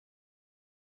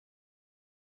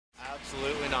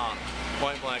Absolutely not.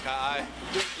 Point blank.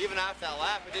 Even after that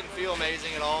lap, it didn't feel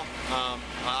amazing at all.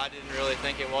 I didn't really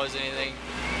think it was anything.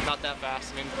 Not that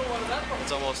fast. I mean,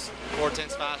 it's almost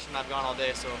 4/10 faster than I've gone all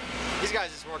day. So these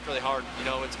guys just worked really hard. You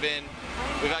know,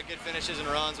 we've had good finishes and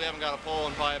runs. We haven't got a pole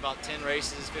in probably about 10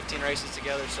 races, 15 races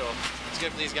together. So it's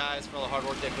good for these guys for all the hard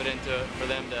work they put into it, for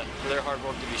their hard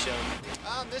work to be shown.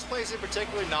 This place in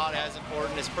particular, not as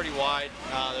important. It's pretty wide.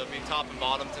 There'll be top and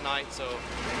bottom tonight. So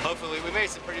hopefully, we made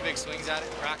some pretty big swings at it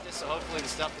in practice. So hopefully the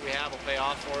stuff that we have will pay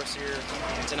off for us here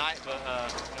tonight. But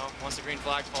you know, once the green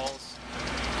flag falls,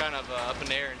 kind of up in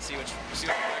the air and see which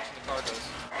direction the car goes.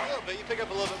 A little bit, you pick up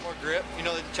a little bit more grip. You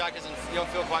know, the track you don't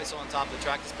feel quite so on top of the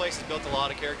track. This place has built a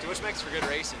lot of character, which makes for good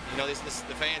racing. You know,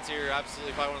 the fans here are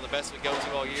absolutely probably one of the best we go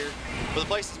to all year. But the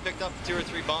place has picked up 2 or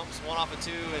 3 bumps, one off of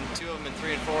 2 and 2 of them in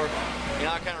 3 and 4. You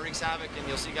know, it kind of wreaks havoc, and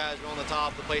you'll see guys rolling the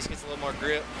top. The place gets a little more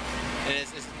grip. And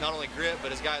it's not only grip,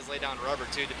 but as guys lay down rubber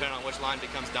too, depending on which line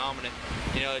becomes dominant.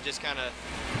 You know, it just kind of,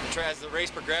 as the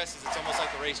race progresses, it's almost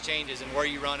like the race changes and where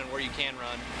you run and where you can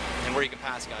run and where you can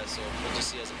pass guys. So we'll just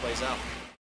see as it plays out.